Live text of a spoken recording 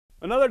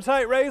Another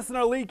tight race in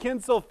our Lee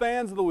Kinsel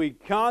Fans of the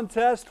Week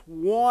contest.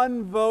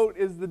 One vote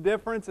is the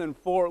difference, and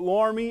Fort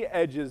Loramie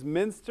edges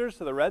Minster,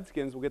 so the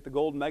Redskins will get the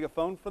gold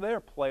megaphone for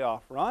their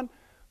playoff run.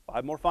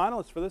 5 more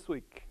finalists for this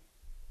week.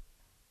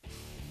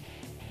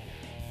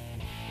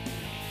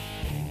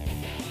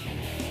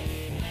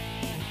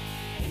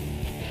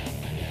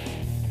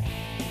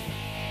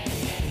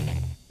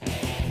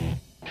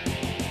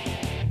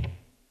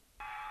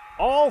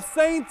 All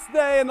Saints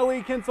Day in the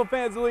Lee Kinsel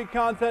Fans of the Week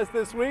contest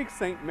this week.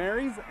 St.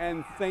 Mary's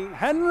and St.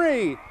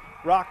 Henry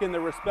rocking their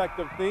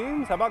respective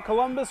themes. How about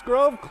Columbus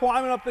Grove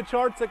climbing up the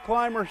charts at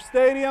Clymer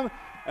Stadium?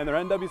 And their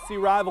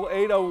NWC rival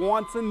Ada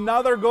wants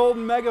another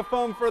golden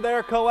megaphone for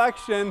their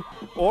collection.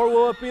 Or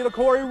will it be the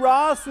Corey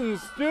Rawson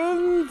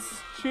students,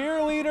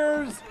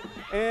 cheerleaders,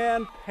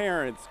 and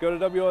parents? Go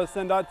to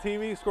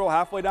WOSN.TV, scroll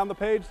halfway down the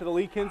page to the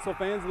Lee Kinsel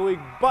Fans of the Week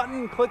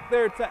button. Click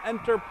there to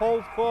enter.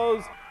 Polls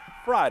close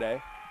Friday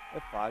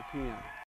at 5 p.m.